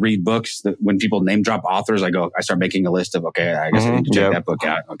 but when I read books, when people name drop authors, I start making a list of, okay, I guess I need to check that book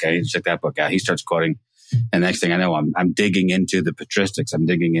out. Okay, I need to check that book out. He starts quoting. And next thing I know, I'm digging into the patristics. I'm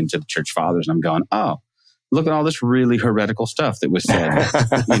digging into the church fathers. And I'm going, oh, look at all this really heretical stuff that was said,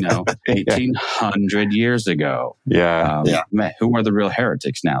 1800 years ago. Man, who are the real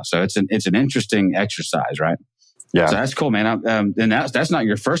heretics now? So it's an interesting exercise, right? Yeah. So that's cool, man. And that's not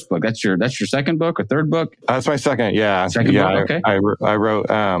your first book. That's your second book or third book? That's my second. Yeah. Second book. Okay. I wrote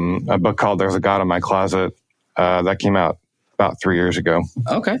a book called There's a God in My Closet. That came out about 3 years ago.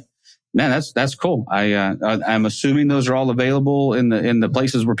 Okay. Man, that's cool. I'm assuming those are all available in the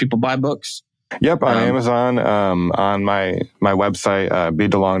places where people buy books. Yep, on Amazon, on my website,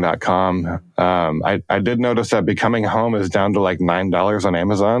 DeLong.com. I did notice that Becoming Home is down to like $9 on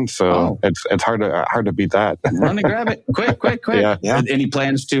Amazon, so it's hard to beat that. Run and grab it, quick! Yeah. Any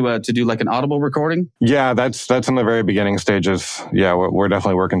plans to do like an Audible recording? Yeah, that's in the very beginning stages. Yeah, we're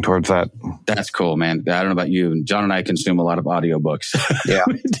definitely working towards that. That's cool, man. I don't know about you, John and I consume a lot of audiobooks.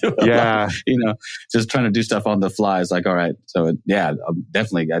 Yeah, just trying to do stuff on the fly is like, all right. So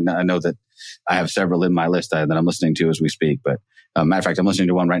definitely, I know that. I have several in my list that I'm listening to as we speak. But matter of fact, I'm listening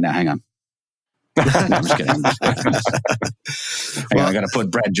to one right now. Hang on. No, I'm just kidding. I got to put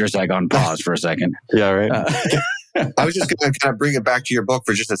Brad Jersag on pause for a second. Yeah, right. I was just going to kind of bring it back to your book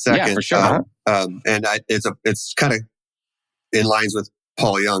for just a second. Yeah, for sure. And it's kind of in lines with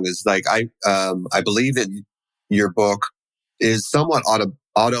Paul Young is like, I believe that your book is somewhat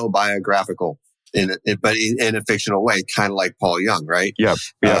autobiographical but in a fictional way, kind of like Paul Young, right? Yeah.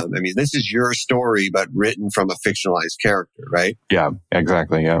 I mean, this is your story, but written from a fictionalized character, right? Yeah,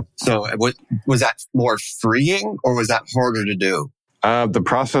 exactly. Yeah. So was that more freeing or was that harder to do? The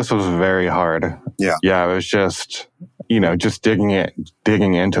process was very hard. Yeah. Yeah. It was just, just digging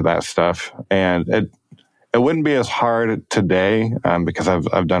into that stuff. And it wouldn't be as hard today, because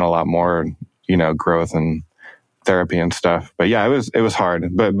I've done a lot more, growth and therapy and stuff. But yeah, it was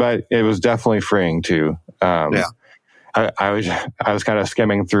hard, but it was definitely freeing too. I was kind of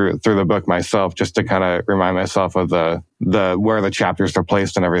skimming through the book myself just to kind of remind myself of the where the chapters are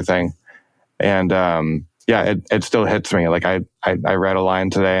placed and everything. And it still hits me. Like I read a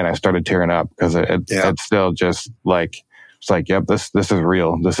line today and I started tearing up because it's still just like, it's like, yep, this is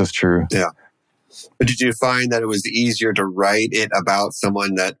real. This is true. Yeah. But did you find that it was easier to write it about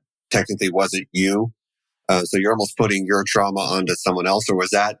someone that technically wasn't you? So you're almost putting your trauma onto someone else, or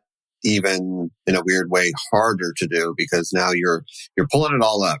was that even in a weird way harder to do because now you're pulling it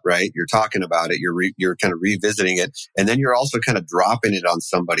all up, right? You're talking about it, you're kind of revisiting it, and then you're also kind of dropping it on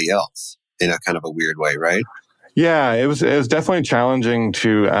somebody else in a kind of a weird way, right? Yeah, it was definitely challenging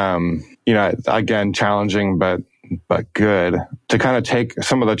to, again, challenging, but good to kind of take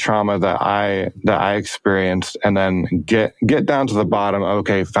some of the trauma that I experienced and then get down to the bottom.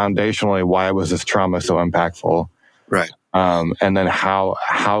 Okay, foundationally, why was this trauma so impactful? Right. And then how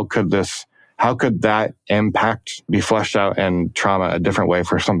could that impact be fleshed out in trauma a different way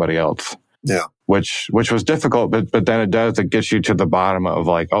for somebody else? Yeah. Which was difficult, but then it gets you to the bottom of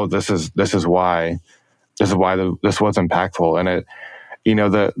like, oh, this is why this was impactful. And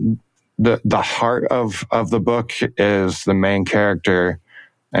the heart of the book is the main character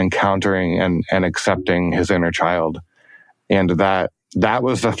encountering and accepting his inner child. And that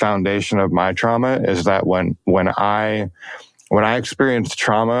was the foundation of my trauma, is that when I experienced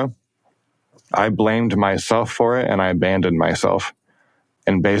trauma, I blamed myself for it and I abandoned myself.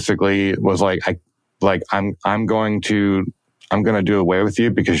 And basically was I'm going to do away with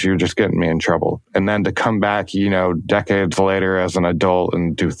you because you're just getting me in trouble. And then to come back, decades later as an adult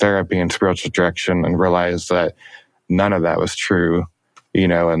and do therapy and spiritual direction and realize that none of that was true,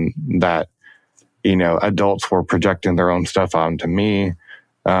 and that, adults were projecting their own stuff onto me.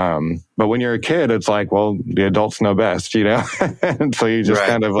 But when you're a kid, it's like, well, the adults know best, and so you just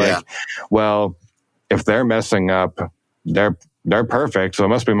kind of well, if they're messing up, they're perfect, so it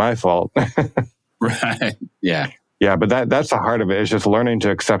must be my fault. Right. Yeah. Yeah, but that's the heart of it, is just learning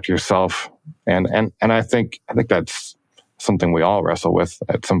to accept yourself. And I think that's something we all wrestle with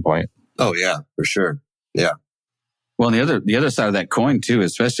at some point. Oh yeah, for sure. Yeah. Well, and the other side of that coin too,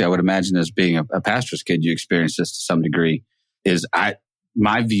 especially I would imagine as being a pastor's kid, you experienced this to some degree, is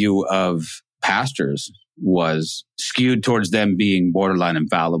my view of pastors was skewed towards them being borderline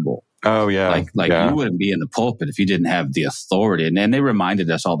infallible. Oh yeah. You wouldn't be in the pulpit if you didn't have the authority. And they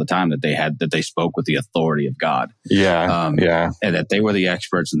reminded us all the time that they spoke with the authority of God. Yeah. And that they were the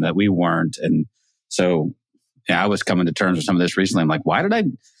experts and that we weren't. And so I was coming to terms with some of this recently. I'm like, why did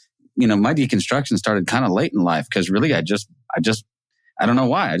my deconstruction started kind of late in life? Because really I don't know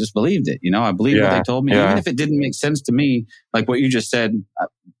why. I just believed it. I believed what they told me. Even if it didn't make sense to me, like what you just said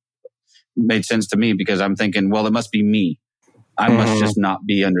made sense to me, because I'm thinking, well, it must be me. I must just not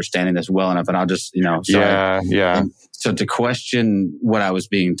be understanding this well enough. And I'll just, So to question what I was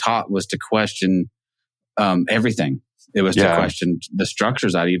being taught was to question everything. It was to question the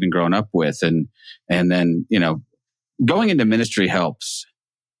structures I'd even grown up with. And then, going into ministry helps,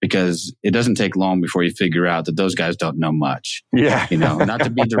 because it doesn't take long before you figure out that those guys don't know much. Yeah. Not to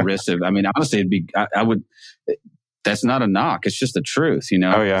be derisive. I mean, honestly, that's not a knock. It's just the truth,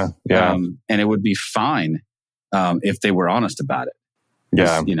 Oh yeah. Yeah. And it would be fine if they were honest about it.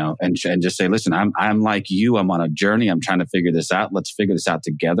 Yeah. And just say, listen, I'm like you. I'm on a journey. I'm trying to figure this out. Let's figure this out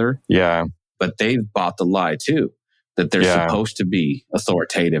together. Yeah. But they've bought the lie too, that they're supposed to be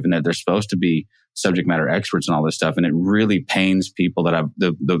authoritative and that they're supposed to be subject matter experts and all this stuff. And it really pains people that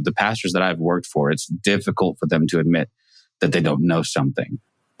the pastors that I've worked for. It's difficult for them to admit that they don't know something.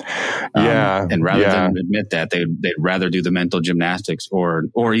 And rather than admit that, they'd rather do the mental gymnastics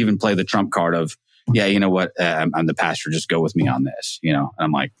or even play the trump card of, yeah, you know what? I'm the pastor. Just go with me on this. And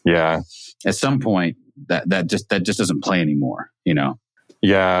I'm like, at some point that just doesn't play anymore.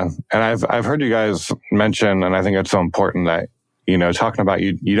 Yeah, and I've heard you guys mention, and I think it's so important that talking about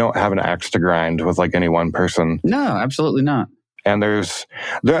you don't have an axe to grind with like any one person. No, absolutely not. And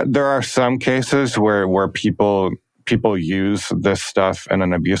there are some cases where people people use this stuff in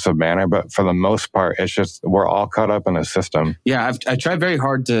an abusive manner, but for the most part, it's just we're all caught up in a system. Yeah, I tried very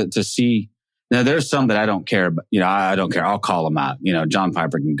hard to see. Now, there's some that I don't care about. I don't care. I'll call them out. John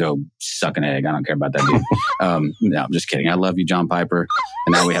Piper can go suck an egg. I don't care about that dude. No, I'm just kidding. I love you, John Piper.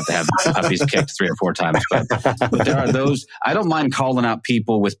 And now we have to have puppies kicked 3 or 4 times. But there are those. I don't mind calling out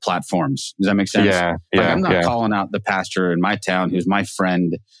people with platforms. Does that make sense? Yeah. I'm not calling out the pastor in my town who's my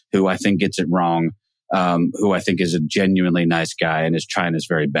friend, who I think gets it wrong, who I think is a genuinely nice guy and is trying his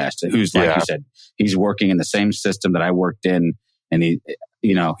very best. Who's, like you said, he's working in the same system that I worked in, and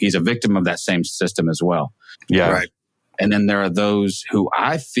he's a victim of that same system as well. Yeah. Right. And then there are those who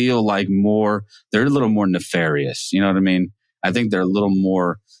I feel like they're a little more nefarious. You know what I mean? I think they're a little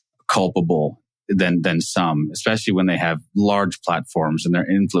more culpable than some, especially when they have large platforms and their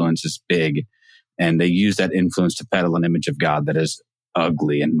influence is big, and they use that influence to peddle an image of God that is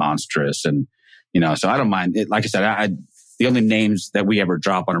ugly and monstrous. And, so I don't mind it. Like I said, the only names that we ever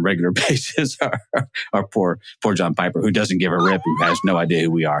drop on a regular basis are poor John Piper, who doesn't give a rip, who has no idea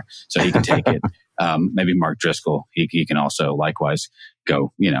who we are, so he can take it. Maybe Mark Driscoll, he can also likewise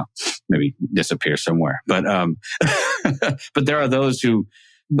go, maybe disappear somewhere. But but there are those who.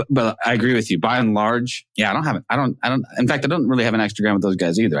 But I agree with you. By and large, I don't. In fact, I don't really have an Instagram with those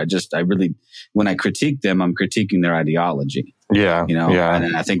guys either. I really, when I critique them, I'm critiquing their ideology. Yeah,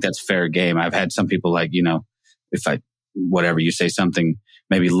 and I think that's fair game. I've had some people like, if you say something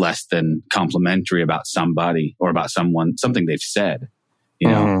maybe less than complimentary about somebody or about something they've said,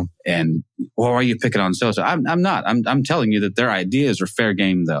 and why are you picking on so? I'm not. I'm telling you that their ideas are fair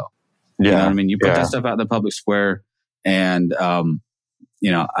game, though. Yeah, you know what I mean. You put that stuff out in the public square, and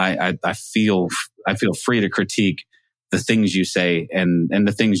I feel free to critique the things you say and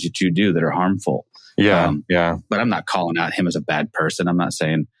the things that you do that are harmful. Yeah. But I'm not calling out him as a bad person. I'm not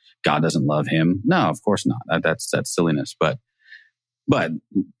saying God doesn't love him. No, of course not. That's silliness. But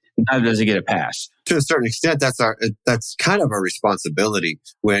neither does he get a pass. To a certain extent, that's kind of our responsibility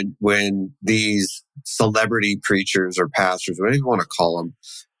when these celebrity preachers or pastors, whatever you want to call them,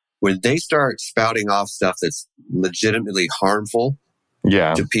 when they start spouting off stuff that's legitimately harmful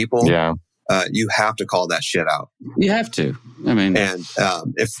to people, you have to call that shit out. You have to. I mean, and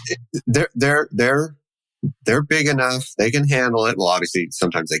if they're big enough, they can handle it. Well, obviously,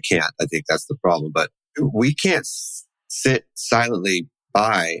 sometimes they can't. I think that's the problem. But we can't sit silently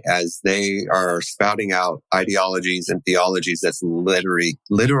by as they are spouting out ideologies and theologies that's literally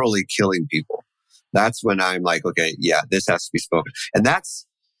killing people. That's when I'm like, okay, this has to be spoken. And that's,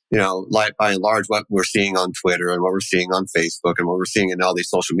 like by and large, what we're seeing on Twitter and what we're seeing on Facebook and what we're seeing in all these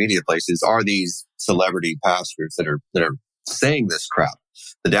social media places are these celebrity pastors that are saying this crap.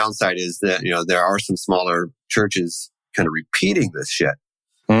 The downside is that, there are some smaller churches kind of repeating this shit.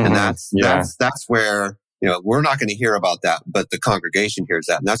 Mm-hmm. And that's where, we're not going to hear about that, but the congregation hears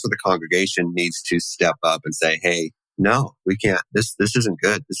that. And that's where the congregation needs to step up and say, hey, no, we can't. This isn't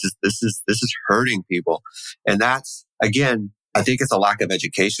good. This is hurting people. And that's, again, I think it's a lack of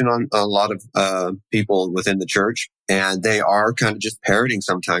education on a lot of people within the church, and they are kind of just parroting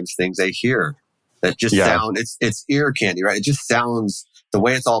sometimes things they hear that just sound, it's ear candy, right? It just sounds, the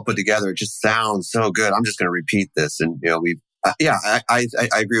way it's all put together, it just sounds so good. I'm just going to repeat this. And, I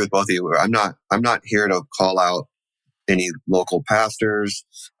agree with both of you. I'm not here to call out any local pastors.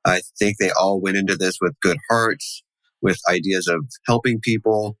 I think they all went into this with good hearts, with ideas of helping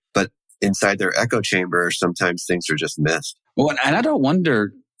people, but inside their echo chamber, sometimes things are just missed. Well, and I don't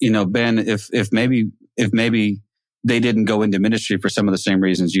wonder, Ben, if maybe they didn't go into ministry for some of the same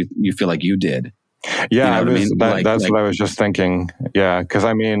reasons you feel like you did. Yeah, that's what I was just thinking. Yeah, because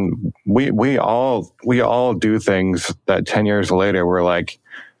I mean, we all do things that 10 years later we're like,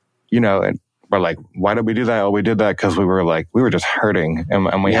 and we're like, why did we do that? Oh, we did that because we were just hurting,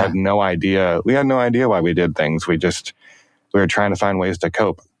 and we had no idea. We had no idea why we did things. We were trying to find ways to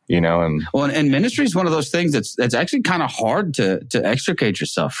cope. And ministry is one of those things that's actually kind of hard to extricate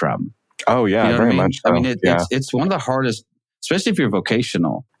yourself from. Oh yeah, very much so. I mean, it's one of the hardest, especially if you're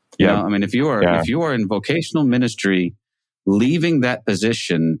vocational. I mean, if you are in vocational ministry, leaving that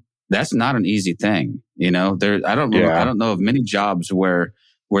position, that's not an easy thing. I don't know of many jobs where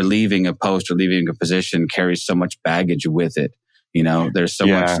leaving a post or leaving a position carries so much baggage with it. There's so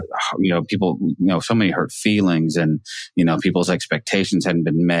much, people, so many hurt feelings, and, people's expectations hadn't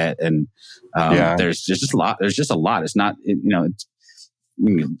been met. And, there's just a lot. There's just a lot. It's not, you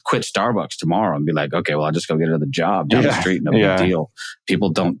can quit Starbucks tomorrow and be like, okay, well, I'll just go get another job down the street. No big deal.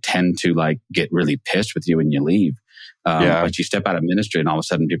 People don't tend to get really pissed with you when you leave. But you step out of ministry and all of a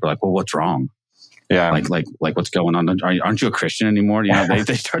sudden people are like, well, what's wrong? Yeah. Like what's going on? Aren't you a Christian anymore?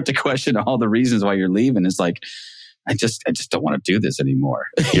 They start to question all the reasons why you're leaving. It's like, I just don't want to do this anymore.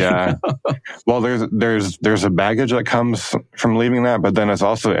 Yeah. Well, there's a baggage that comes from leaving that, but then it's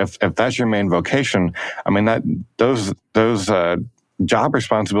also, if that's your main vocation, I mean, those job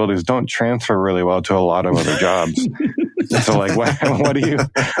responsibilities don't transfer really well to a lot of other jobs. So like, what are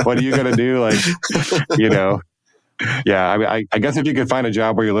you going to do? Like, you know, yeah, I mean, I guess if you could find a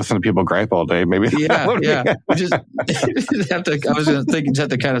job where you listen to people gripe all day, maybe. Yeah. Just have to. I was going to think you just have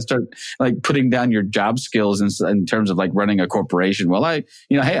to kind of start like putting down your job skills in terms of like running a corporation. Well, hey,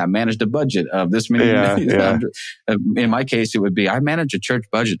 I managed a budget of this many. Yeah. In my case, it would be I manage a church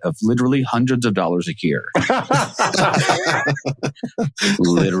budget of literally hundreds of dollars a year.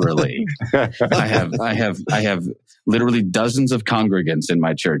 Literally, I have literally dozens of congregants in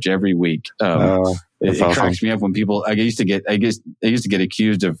my church every week. It cracks me up when people. I used to get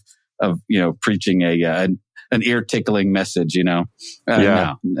accused of preaching an ear tickling message. No.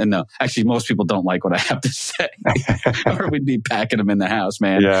 Actually, most people don't like what I have to say, or we'd be packing them in the house,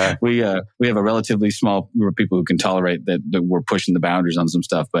 man. Yeah. We have a relatively small group of people who can tolerate that we're pushing the boundaries on some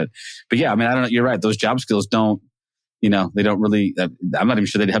stuff. But yeah, I mean, I don't know. You're right. Those job skills don't. They don't really. I'm not even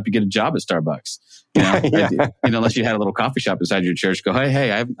sure they'd help you get a job at Starbucks. Unless you had a little coffee shop inside your church. Go,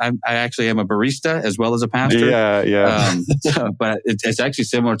 hey, I actually am a barista as well as a pastor. Yeah. But it's actually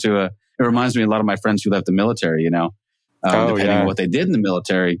similar to it reminds me a lot of my friends who left the military. Depending on what they did in the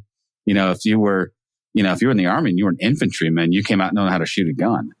military. If you were in the Army and you were an infantryman, you came out knowing how to shoot a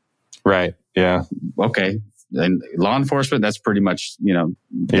gun. Right. Yeah. Okay. And law enforcement, that's pretty much,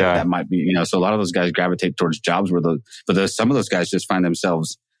 that might be, so a lot of those guys gravitate towards jobs where some of those guys just find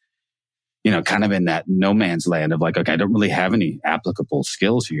themselves, kind of in that no man's land of like, okay, I don't really have any applicable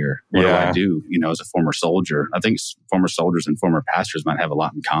skills here. What do I do, as a former soldier? I think former soldiers and former pastors might have a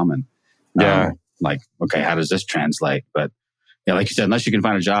lot in common. Like, okay, how does this translate? But yeah, like you said, unless you can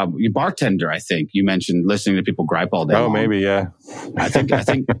find a job, you bartender, I think you mentioned listening to people gripe all day. Oh, long. Maybe. Yeah. I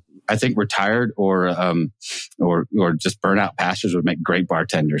think retired or just burnout pastors would make great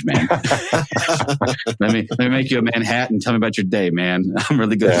bartenders, man. let me make you a Manhattan. Tell me about your day, man. I'm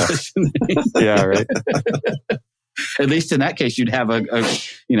really good at listening. Yeah, right. At least in that case, you'd have at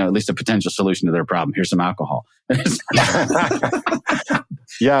least a potential solution to their problem. Here's some alcohol.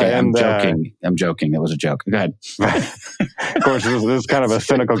 Yeah, okay, and I'm joking. That was a joke. Go ahead. Of course, this is kind of a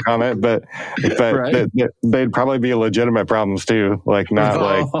cynical comment, but right. they'd probably be legitimate problems too. Like not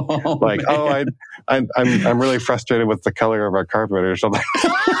I'm really frustrated with the color of our carpet or something.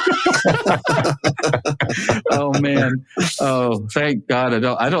 Oh man! Oh, thank God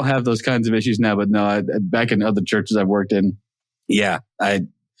I don't have those kinds of issues now. But no, back in other churches I've worked in, who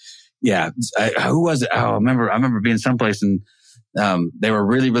was it? Oh, I remember being someplace and. They were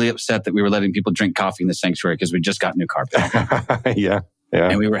really, really upset that we were letting people drink coffee in the sanctuary because we just got new carpet. Yeah.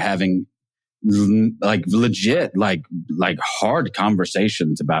 And we were having like legit, like hard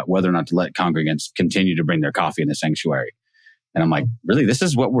conversations about whether or not to let congregants continue to bring their coffee in the sanctuary. And I'm like, really, this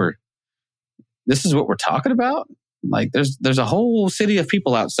is what we're talking about? Like there's a whole city of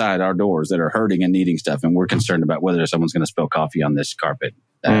people outside our doors that are hurting and needing stuff. And we're concerned about whether someone's going to spill coffee on this carpet.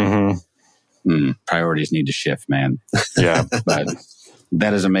 Priorities need to shift, man. Yeah, but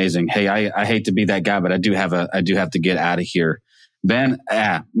that is amazing. Hey, I hate to be that guy, but I do have to get out of here. Ben,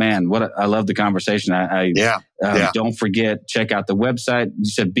 man, I love the conversation. Don't forget, check out the website. You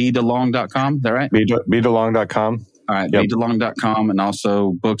said bdelong.com, is that right? bdelong.com. All right, yep. bdelong.com, and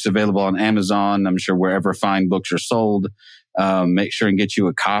also books available on Amazon. I'm sure wherever fine books are sold. Make sure and get you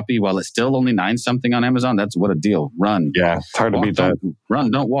a copy while it's still only $9-something on Amazon. That's what a deal. Run. Yeah, it's hard to beat that.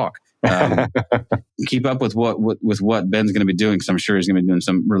 Run, don't walk. Keep up with what Ben's going to be doing, because I'm sure he's going to be doing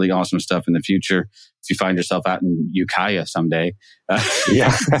some really awesome stuff in the future. If you find yourself out in Ukiah someday,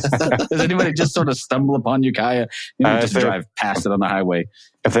 does anybody just sort of stumble upon Ukiah? Just drive past it on the highway.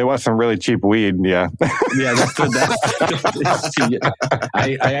 If they want some really cheap weed, yeah. Yeah, that's good.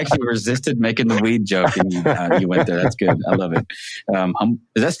 I actually resisted making the weed joke, and you went there. That's good. I love it.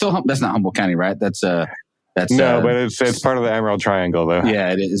 Is that still? That's not Humboldt County, right? That's no, but it's part of the Emerald Triangle, though.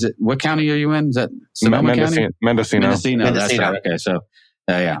 Yeah, it is. Is it? What county are you in? Is that Sonoma County? Mendocino. That's right. Okay, so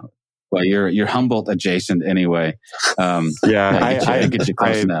yeah. Well, you're Humboldt adjacent anyway. I get you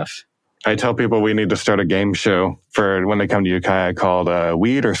close enough. I tell people we need to start a game show for when they come to Ukiah called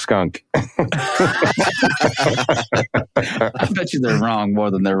Weed or Skunk. I bet you they're wrong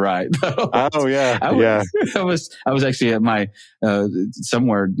more than they're right. Oh yeah, I was actually at my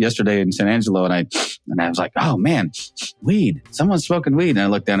somewhere yesterday in San Angelo, and I was like, oh man, weed! Someone's smoking weed, and I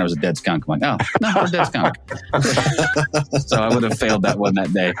looked down, there was a dead skunk. I'm like, oh no, we're a dead skunk. So I would have failed that one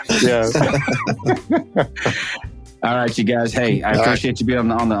that day. Yeah. All right, you guys. Hey, I appreciate you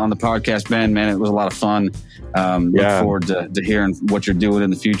being on the podcast, man. Man, it was a lot of fun. Look forward to hearing what you're doing in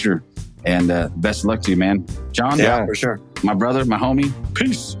the future. And best of luck to you, man. John? Yeah, for sure. My brother, my homie.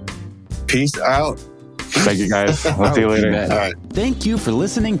 Peace. Peace out. Thank you, guys. I'll see you later. All right. Thank you for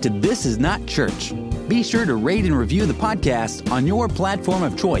listening to This Is Not Church. Be sure to rate and review the podcast on your platform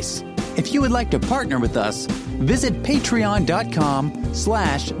of choice. If you would like to partner with us, visit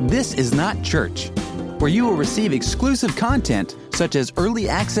patreon.com/thisisnotchurch, where you will receive exclusive content such as early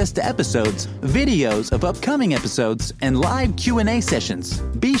access to episodes, videos of upcoming episodes, and live Q&A sessions.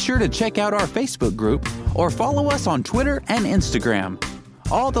 Be sure to check out our Facebook group or follow us on Twitter and Instagram.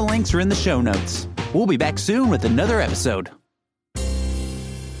 All the links are in the show notes. We'll be back soon with another episode.